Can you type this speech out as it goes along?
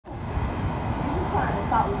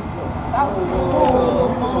thought we were.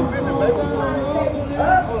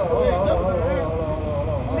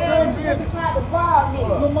 Man, this nigga tried to rob me.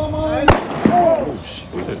 Oh,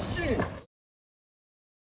 shit.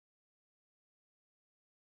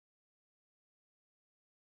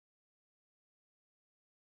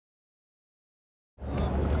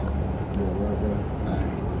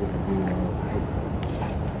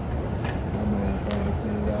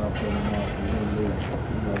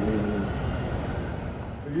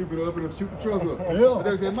 You been up and shoot the truck up. Yeah.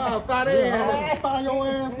 They said, "My body, fire your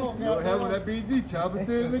ass up. you having that BG chopper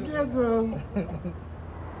sitting together."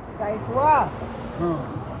 Say swap.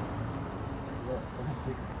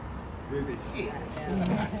 They said, "Shit,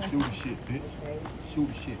 shoot the shit, bitch. Shoot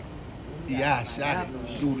the shit." Yeah, I shot it.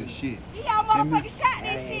 Shoot the shit. Y'all motherfucking shot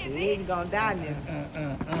that shit, bitch. You ain't gonna die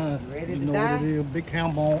now. Ready You to know die? what it is, big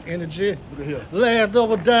hammer on energy. Look at here. Last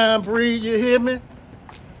of a dying breed, you hear me?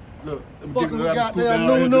 Look, Fucking with goddamn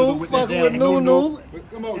NuNu, fucking with NuNu.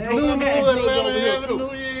 Come on, NuNu, Atlanta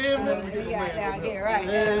Avenue, you hear me? Yeah, down here, right?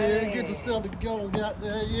 Yeah, get yourself together,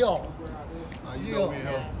 goddamn, yeah. You know we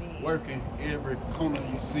here working every corner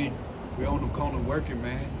you see. We on the corner working,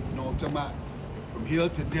 man. You know what I'm talking about? From here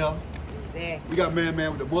to there. Exactly. We got Man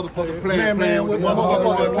with the motherfucking plan, Man playing with the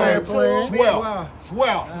motherfucking motherfucking plan. Swell,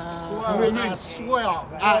 swell. I swear.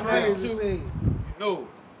 I Crazy you scene. know.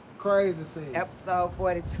 Crazy scene. Episode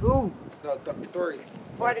 42. No, 3.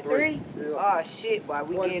 43? Oh shit, boy,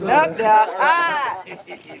 we getting up there. Ah!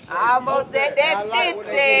 Almost at that 50.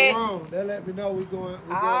 They let me know we going.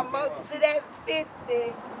 Almost to that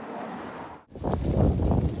 50.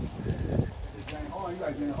 You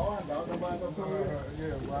got Jane Hard, dog. Nobody know who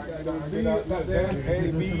Yeah, right. I get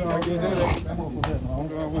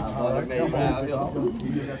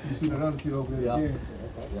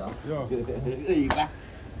that.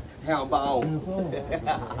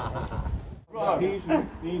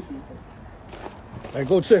 Hey,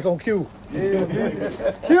 go check on Q. Yeah.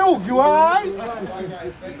 Q, you alright? Hey,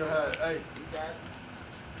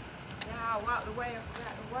 Nah, I walked away and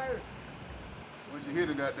forgot the word. once you hit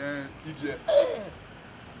it, goddamn, you just.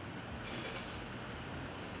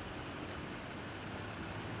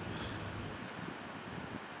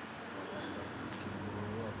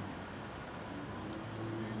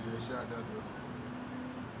 Shot that though.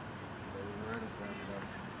 They were ready for me though.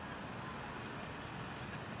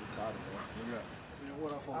 We caught it though. Yeah,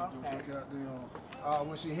 what I fucking do? Goddamn.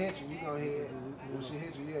 When she hit you, you gonna hit. When she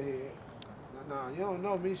hit you, you'll hit. Nah, you don't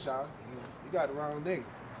know me, Shaw. You got the wrong nigga.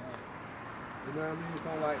 You know what I mean?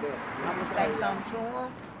 Something like that. So I'm gonna say something to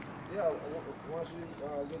him. Yeah, once you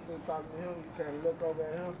get through talking to him, you kind of look over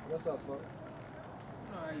at him. What's up, fuck?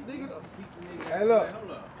 Hey, look,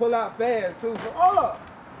 pull out fast too. Hold up.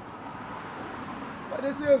 But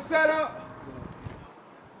this here set up.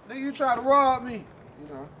 Nigga, you try to rob me. You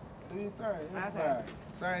know, do your thing. Okay.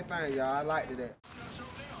 Same thing, y'all. I liked it.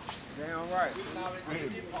 Damn right.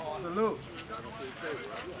 Salute.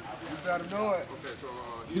 You better know it.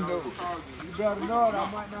 You know, you better know it. I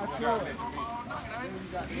might not show it.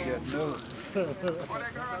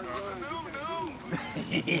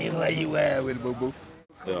 Where you at with it, boo boo?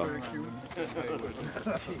 Yeah.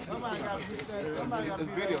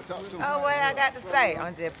 Oh, what I got to say?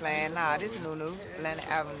 I'm just playing. Nah, this is NuNu, Atlanta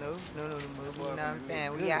Avenue, NuNu the movie. You know what I'm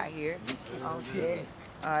saying? We out here on set.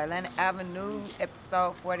 Atlanta Avenue,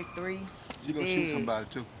 episode 43. She gonna shoot somebody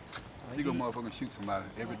too. She gonna motherfucking shoot somebody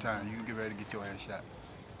every time. You can get ready to get your ass shot.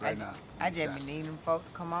 Right now. I just be needing them folks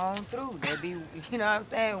to come on through. They be, you know what I'm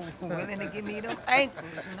saying, willing to give me them ankles.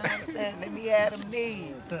 You know what I'm saying? Let me have them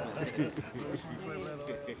knees.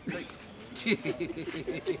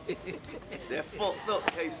 That fucked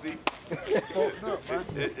up, KC. Fucked up, man.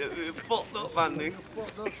 It fucked up, my nigga.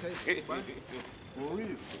 Fucked up, KC, man. For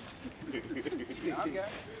real. I got it.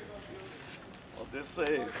 I'm just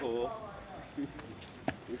saying, Cole.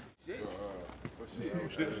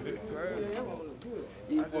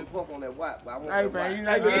 You put fuck on that white, but I want Hey, that man, white. you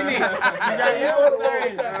not getting it. You got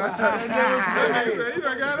everything. You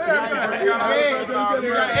done got everything. You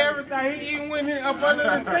got everything. He even went in up under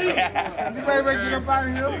the seat. You better get up out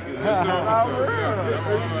of here.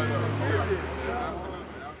 For real.